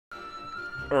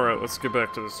Alright, let's get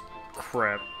back to this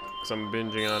crap, because I'm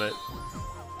binging on it.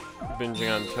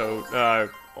 Binging on Toad. I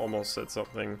almost said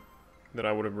something that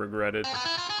I would have regretted.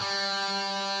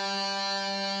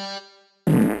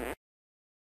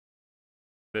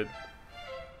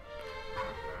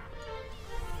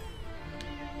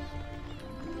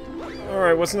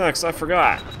 Alright, what's next? I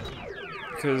forgot.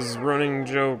 Because running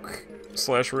joke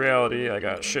 / reality, I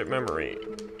got shit memory.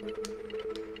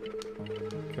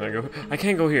 Can I go? I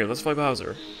can't go here. Let's fly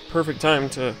Bowser. Perfect time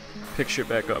to pick shit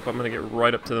back up. I'm gonna get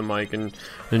right up to the mic and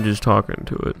just talking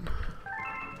to it.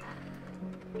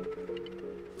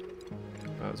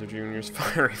 Bowser Jr.'s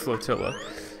Fiery Flotilla.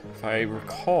 If I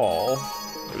recall,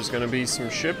 there's gonna be some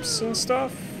ships and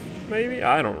stuff, maybe?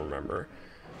 I don't remember.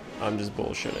 I'm just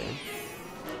bullshitting.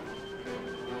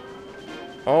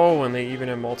 Oh, and they even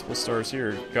have multiple stars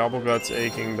here. Gobblegut's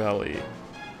Aching Belly.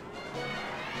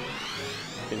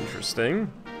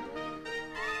 Interesting.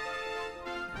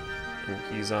 And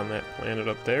he's on that planet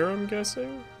up there, I'm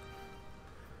guessing?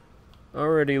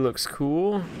 Already looks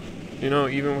cool. You know,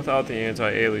 even without the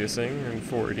anti-aliasing and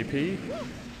 480p.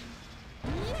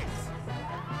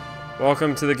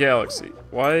 Welcome to the galaxy.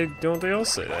 Why don't they all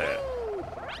say that?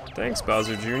 Thanks,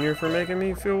 Bowser Jr., for making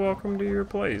me feel welcome to your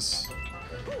place.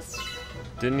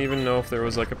 Didn't even know if there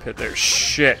was like a pit there.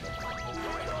 Shit!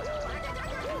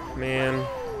 Man.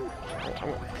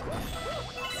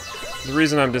 The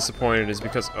reason I'm disappointed is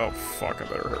because... Oh, fuck, I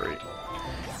better hurry.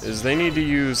 Is they need to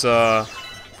use,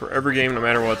 for every game, no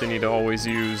matter what, they need to always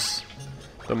use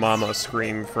the Mama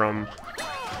Scream from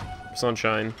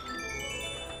Sunshine.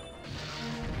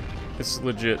 It's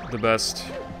legit the best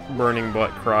burning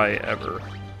butt cry ever.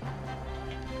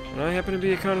 And I happen to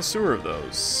be a connoisseur of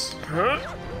those. Huh?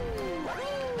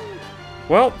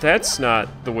 Well, that's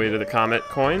not the way to the Comet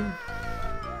coin.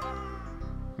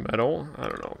 Metal? I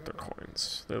don't know if they're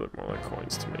coins. They look more like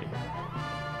coins to me.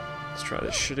 Let's try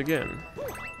this shit again.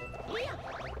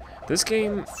 This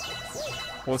game,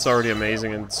 well, it's already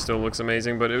amazing and still looks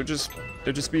amazing, but it'd just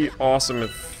be awesome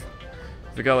if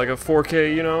it got like a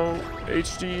 4K, you know,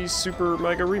 HD super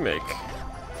mega remake.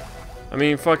 I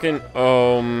mean, fucking,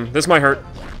 this might hurt.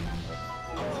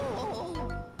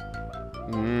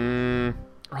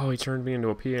 Oh, he turned me into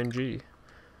a PNG.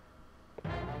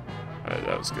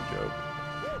 That was a good joke.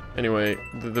 Anyway,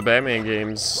 the Batman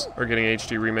games are getting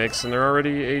HD remakes, and they're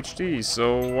already HD,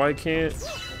 so why can't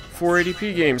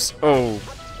 480p games? Oh.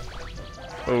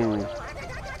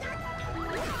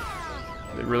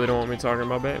 They really don't want me talking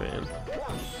about Batman.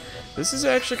 This is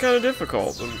actually kind of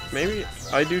difficult. Maybe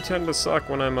I do tend to suck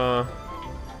when I'm,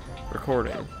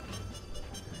 recording.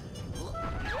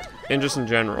 And just in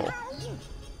general.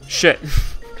 Shit.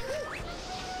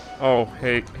 Oh,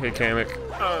 hey, Kamek.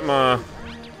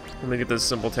 Let me get this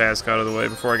simple task out of the way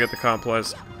before I get the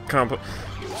complex.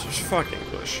 Just fuck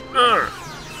English.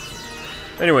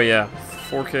 Anyway, yeah,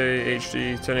 4K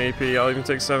HD 1080p. I'll even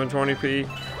take 720p.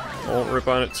 I won't rip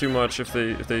on it too much if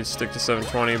they stick to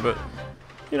 720, but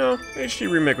you know,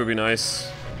 HD remake would be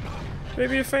nice.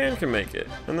 Maybe a fan can make it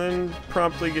and then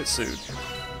promptly get sued.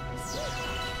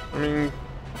 I mean,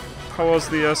 how was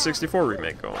the 64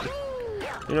 remake going?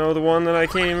 You know, the one that I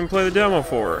can't even play the demo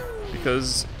for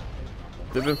because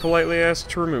they've been politely asked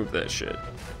to remove that shit.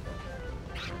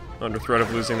 Under threat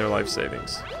of losing their life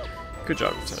savings. Good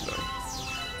job,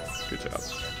 Nintendo. Good job.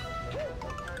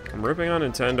 I'm ripping on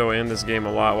Nintendo and this game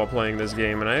a lot while playing this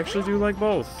game, and I actually do like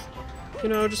both. You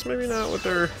know, just maybe not with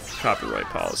their copyright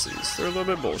policies. They're a little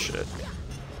bit bullshit.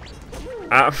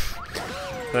 Ah,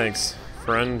 thanks,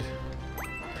 friend.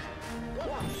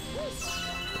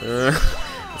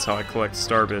 That's how I collect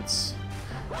star bits.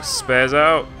 Just spaz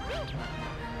out.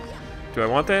 Do I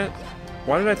want that?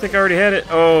 Why did I think I already had it?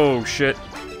 Oh, shit.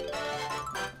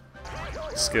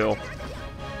 Skill.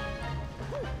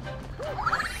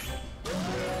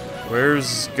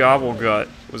 Where's Gobblegut?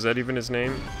 Was that even his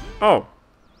name? Oh.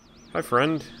 Hi,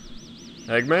 friend.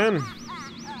 Eggman?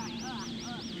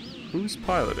 Who's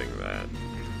piloting that?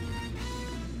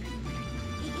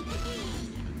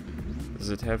 Does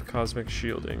it have cosmic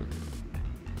shielding?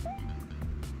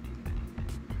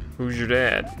 Who's your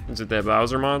dad? Is it that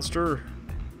Bowser monster?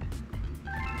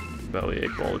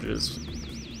 Bellyache bulges.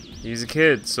 He's a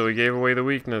kid, so he gave away the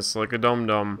weakness like a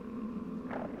dum-dum.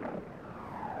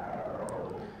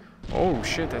 Oh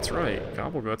shit, that's right.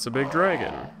 Gobblegut's a big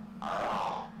dragon.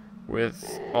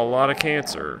 With a lot of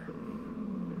cancer.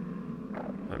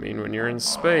 I mean, when you're in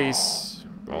space,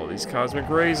 all these cosmic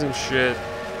rays and shit.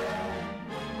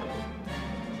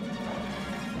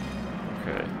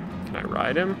 Okay, can I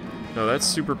ride him? No, that's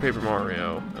Super Paper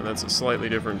Mario, and that's a slightly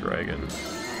different dragon.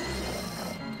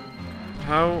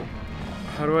 How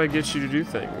do I get you to do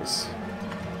things?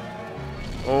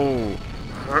 Oh.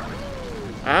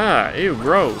 Ah, ew,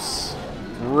 gross.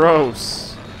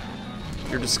 Gross.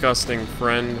 You're disgusting,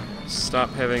 friend. Stop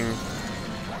having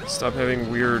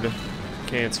weird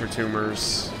cancer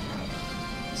tumors.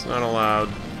 It's not allowed.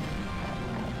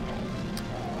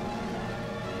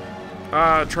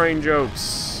 Ah, train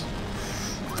jokes.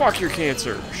 Fuck your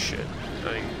cancer. Shit.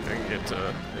 I get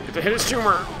to hit his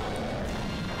tumor.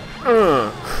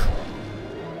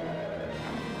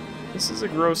 This is a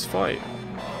gross fight.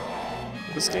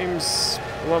 This game's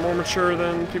a lot more mature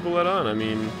than people let on. I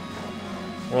mean,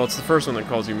 well, it's the first one that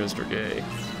calls you Mr. Gay.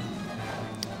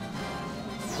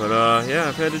 But yeah,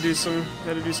 I've had to do some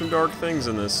dark things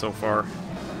in this so far.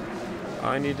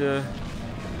 I need to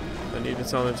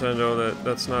tell Nintendo that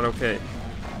that's not okay.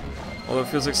 Although it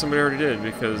feels like somebody already did,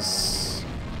 because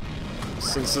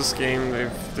since this game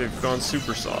they've gone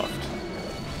super soft.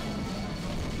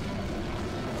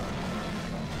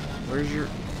 Where's your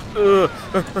Does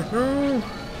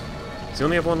he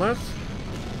only have one left?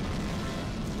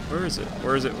 Where is it?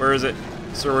 Where is it? Where is it?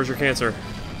 Sir, where's your cancer?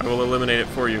 I will eliminate it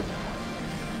for you.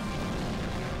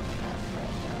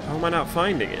 How am I not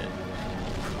finding it?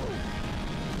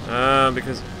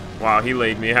 Because... Wow, he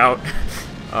laid me out.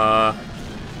 I'm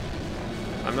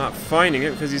not finding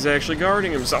it because he's actually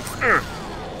guarding himself.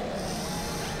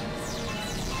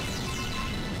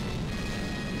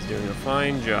 He's doing a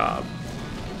fine job.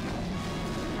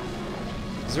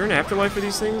 Is there an afterlife for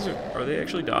these things? Or are they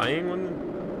actually dying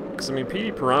when... Because, I mean,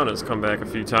 Petey Piranha's come back a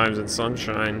few times in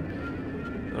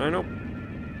Sunshine. I know...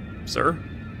 Sir?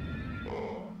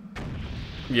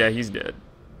 Yeah, he's dead.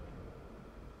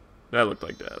 That looked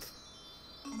like death.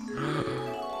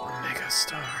 Omega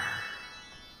Star.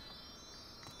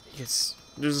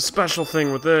 There's a special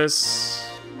thing with this.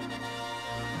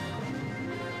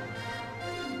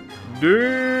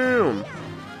 Damn!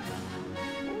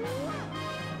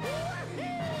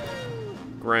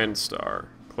 Grand Star.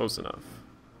 Close enough.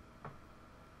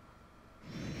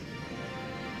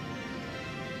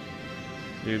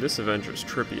 Dude, this adventure's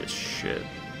trippy as shit.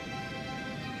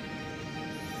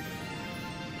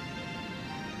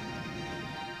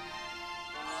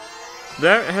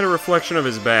 That had a reflection of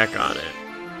his back on it.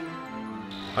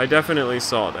 I definitely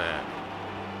saw that.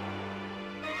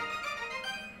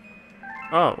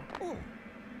 Oh.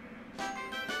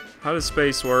 How does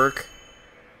space work?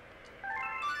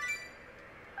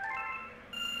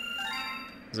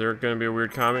 Is there gonna be a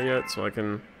weird comment yet so I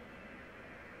can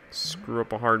screw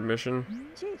up a hard mission?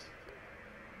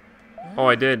 Oh,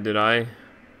 I did I?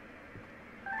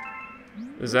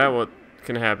 Is that what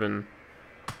can happen?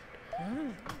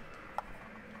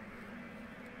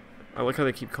 I like how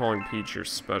they keep calling Peach your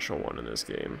special one in this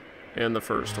game. And the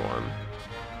first one.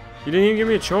 You didn't even give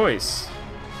me a choice.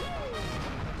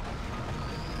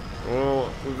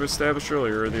 Well, we've established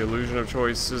earlier, the illusion of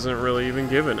choice isn't really even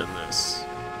given in this.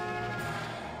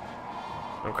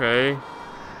 Okay.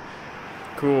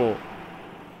 Cool.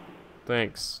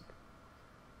 Thanks.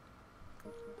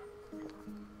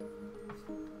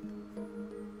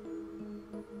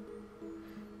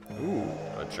 Ooh,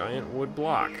 a giant wood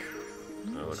block.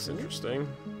 That looks interesting.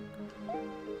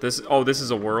 This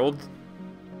is a world?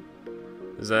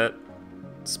 Is that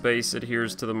space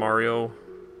adheres to the Mario?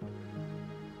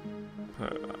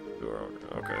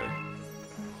 Okay.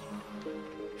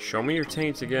 Show me your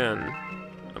taint again.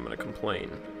 I'm gonna complain.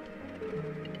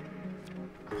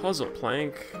 Puzzle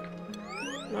plank.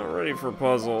 Not ready for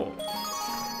puzzle.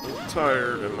 I'm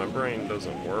tired and my brain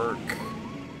doesn't work.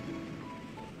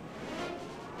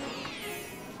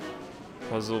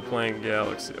 Puzzle plank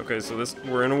galaxy. Okay, so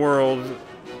we're in a world.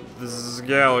 This is a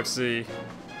galaxy.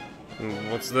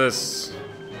 And what's this?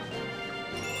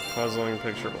 Puzzling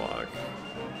picture block.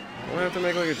 Do I have to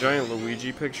make like a giant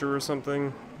Luigi picture or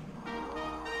something?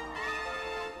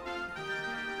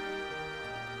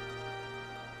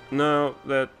 No,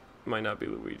 that might not be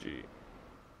Luigi.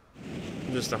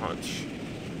 Just a hunch.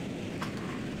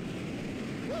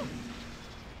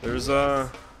 There's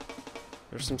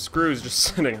some screws just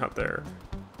sitting up there.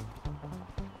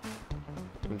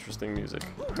 Interesting music.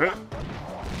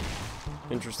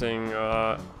 Interesting,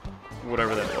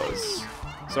 whatever that was.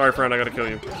 Sorry, friend, I gotta kill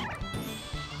you.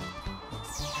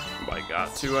 By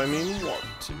got to, I mean want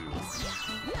to.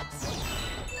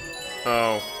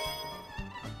 Oh.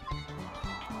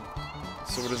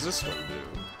 So what does this one do?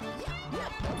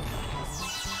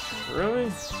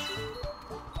 Really?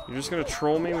 You're just gonna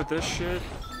troll me with this shit?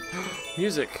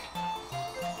 Music.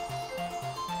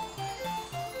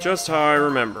 Just how I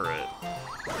remember it.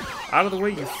 Out of the way,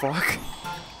 you fuck.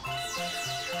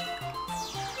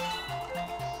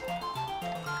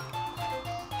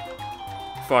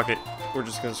 Fuck it. We're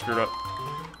just gonna screw it up.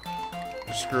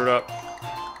 screwed up.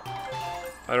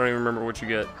 I don't even remember what you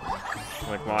get.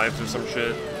 Like lives or some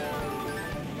shit.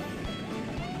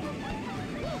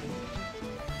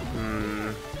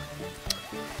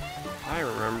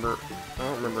 I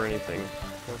don't remember anything.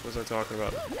 What was I talking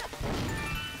about?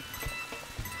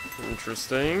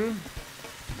 Interesting.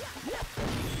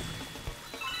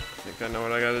 I think I know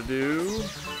what I gotta do.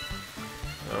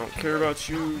 I don't care about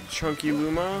you, Chunky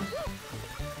Luma.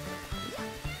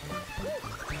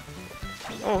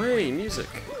 Oh, hey, music.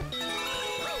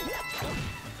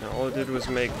 Now, all it did was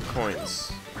make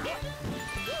coins.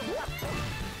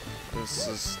 This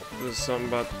is something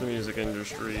about the music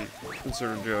industry.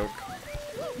 Insert a joke.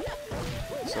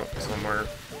 Somewhere.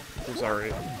 I'm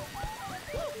sorry.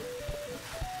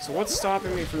 So what's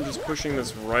stopping me from just pushing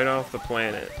this right off the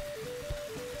planet?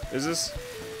 Isn't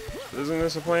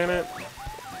this a planet?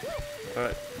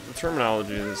 The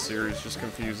terminology of this series just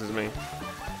confuses me.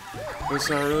 It's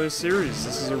not really a series,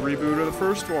 this is a reboot of the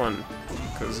first one.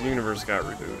 Because the universe got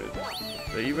rebooted.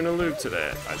 They even allude to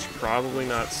that. I should probably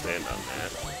not stand on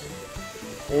that.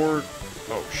 Or...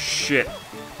 oh shit.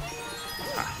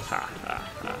 Ha ha ha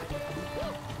ha.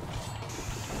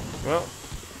 Well.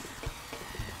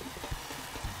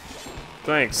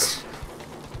 Thanks.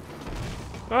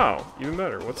 Oh, even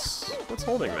better. What's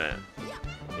holding that?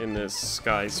 In this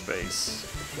sky space.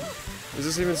 Is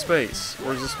this even space?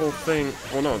 Or is this whole thing...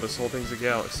 well, no, this whole thing's a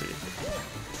galaxy.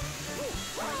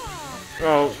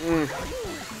 Oh,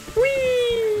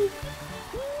 Whee!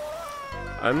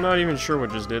 I'm not even sure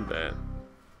what just did that.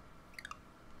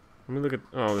 Let me look at...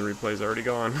 oh, the replay's already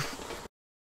gone.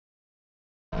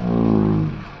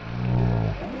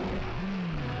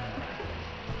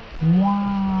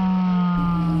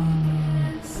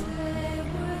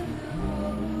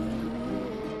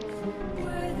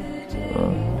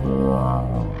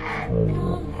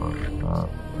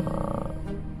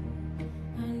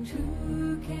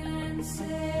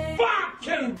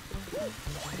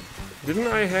 Didn't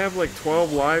I have like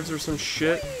 12 lives or some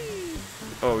shit?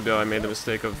 Oh, duh, I made the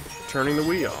mistake of turning the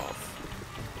Wii off.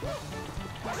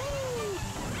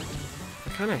 I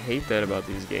kinda hate that about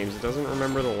these games. It doesn't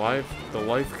remember the life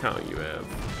count you have.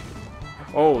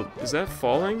 Oh, is that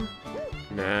falling?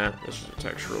 Nah, that's just a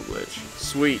textural glitch.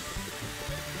 Sweet.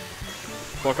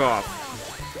 Fuck off.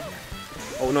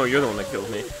 Oh no, you're the one that killed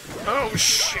me. Oh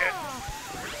shit!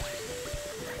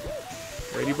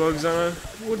 Ladybugs on a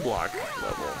woodblock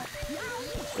level.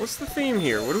 What's the theme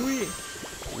here? What do we...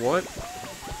 what?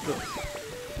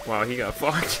 Wow, he got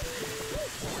fucked.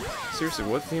 Seriously,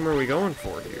 what theme are we going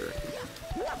for here?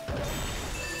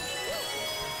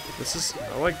 This is...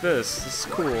 I like this. This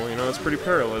is cool. You know, it's pretty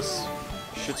perilous.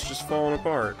 Shit's just falling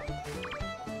apart.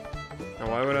 Now,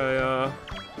 why would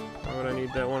I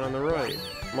need that one on the right?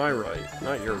 My right,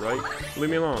 not your right. Leave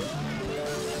me alone.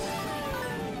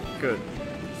 Good.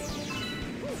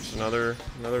 Just another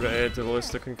to add to the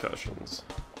list of concussions.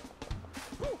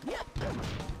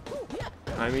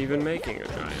 I'm even making a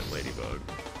giant ladybug.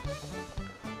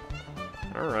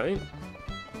 Alright.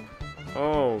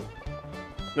 Oh.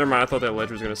 Never mind, I thought that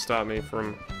ledge was gonna stop me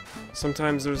from...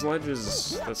 sometimes there's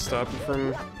ledges that stop you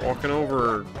from walking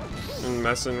over and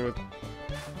messing with...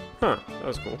 huh, that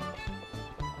was cool.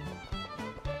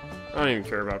 I don't even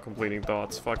care about completing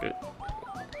thoughts, fuck it.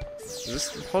 Is this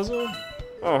the puzzle?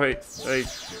 Oh, hey,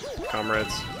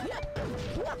 comrades.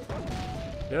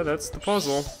 Yeah, that's the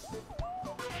puzzle.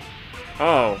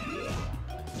 Oh.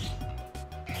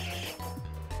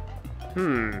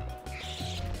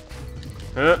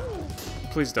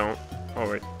 Please don't. Oh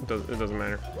wait, it doesn't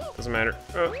matter. Doesn't matter.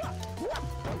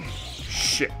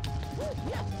 Shit.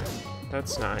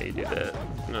 That's not how you do that.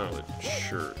 No, it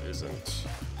sure isn't.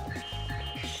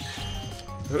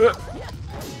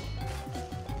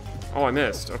 Oh, I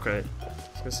missed. Okay. I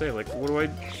was gonna say, like, what do I...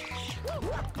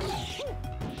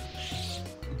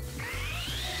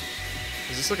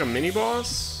 is this like a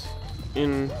mini-boss?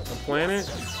 In a planet?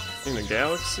 In a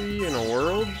galaxy? In a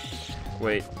world?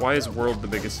 Wait, why is world the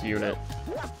biggest unit?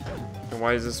 And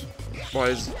why is this... why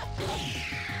is...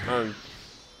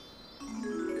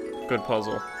 good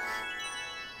puzzle.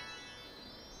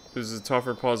 This is a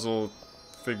tougher puzzle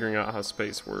figuring out how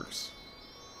space works.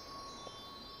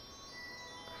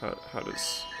 How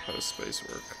does space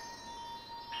work?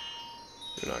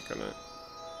 You're not gonna...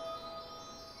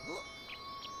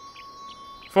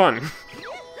 fun!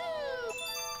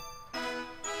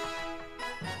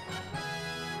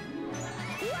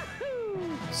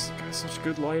 It's got such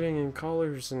good lighting and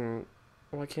colors, and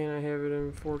why can't I have it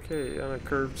in 4K on a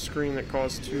curved screen that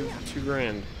costs two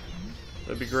grand?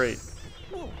 That'd be great.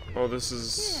 Oh,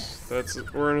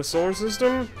 we're in a solar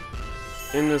system?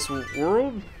 In this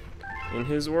world? In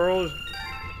his world?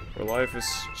 where life is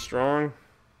strong.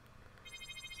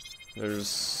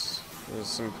 There's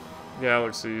some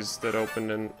galaxies that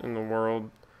opened in the world.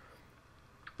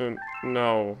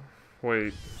 No,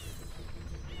 wait.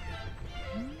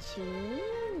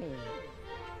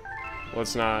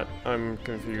 Let's not. I'm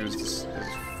confused as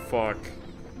fuck.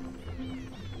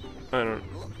 I don't...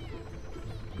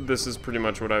 This is pretty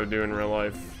much what I would do in real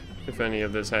life if any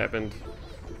of this happened.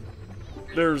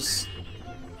 There's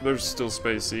still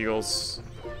space eagles.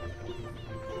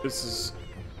 This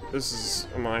is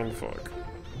a mindfuck.